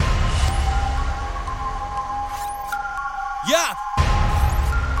Yeah.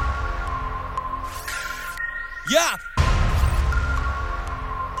 Yeah.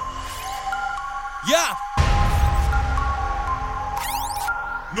 Yeah.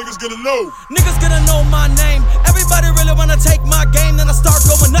 Niggas gonna know. Niggas gonna know my name. Everybody really wanna take my game. Then I start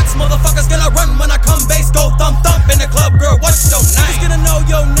going nuts. Motherfuckers gonna run when I come bass. Go thump thump in the club, girl. What's your name? Niggas gonna know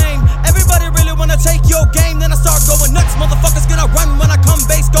your name. Everybody really wanna take your game. Then I start going nuts. Motherfuckers gonna run when I come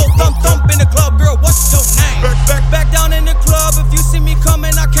bass. Go thump thump in the club, girl. What's your name? Back down in the club. If you see me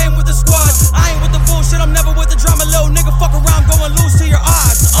coming, I came with the squad. I ain't with the bullshit. I'm never with the drama. Little nigga, fuck around, go and lose to your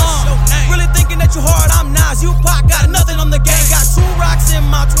odds. Really thinking that you hard? I'm Nas. You pop, got nothing on the gang. Got 2 rocks in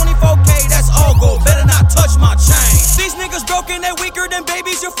my 24K, that's all gold, better not touch my chain. These niggas broken, they weaker than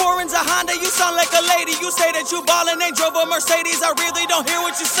babies. Your foreign's a Honda, you sound like a lady. You say that you ballin', ain't drove a Mercedes. I really don't hear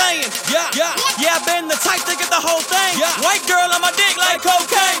what you're saying. Yeah, I been the type to get the whole thing. White girl on my dick like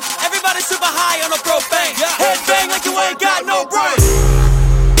cocaine. Everybody super high on the propane. Head bang like you ain't got no brain.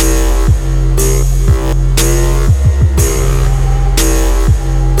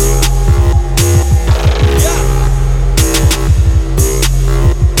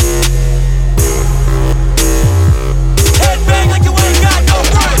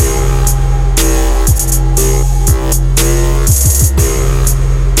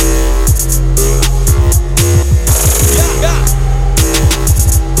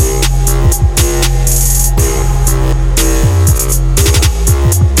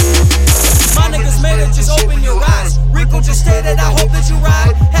 Rico just stated, I hope that you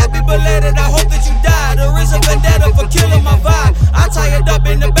ride. Happy belated, I hope that you die. There is a vendetta for killing my vibe. I tie it up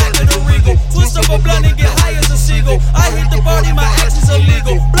in the back of the Rico. Twist up a blunt and get high as a seagull. I hit the party, my actions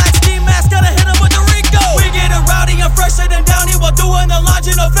illegal. Black ski mask, gotta hit him with the Rico. We getting rowdy and fresher than Downey while doing the launch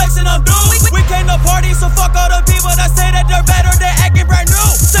and no flexing on dudes. We came to party, so fuck all the people that say that they're better, they're acting brand new.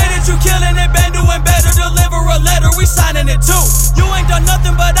 Say that you killing it, been doing better. Deliver a letter, we signing it too. You ain't done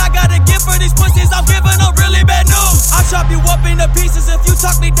nothing, but I got a gift for these pussies. I'm giving them really bad news. I'll chop you up into pieces. If you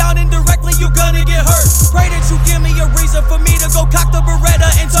talk me down indirectly, you gonna get hurt. Pray that you give me a reason for me to go cock the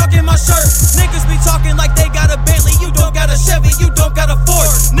Beretta and talk in my shirt. Niggas be talking like they got a Bentley, you don't got a Chevy, you don't got a Ford.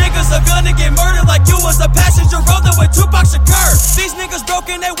 Niggas are gonna get murdered like you was a passenger rolling with Tupac Shakur. These niggas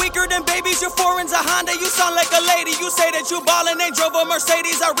broken, they weaker than babies. Your foreign's a Honda, you sound like a lady. You say that you ballin', ain't drove a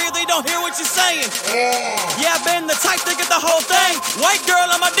Mercedes. I really don't hear what you're saying. Yeah, I been the type to get the whole thing. White girl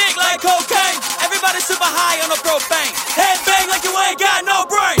on my dick like cocaine. Everybody super high on the propane. Head bang like you ain't got no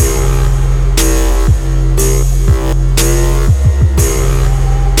brain.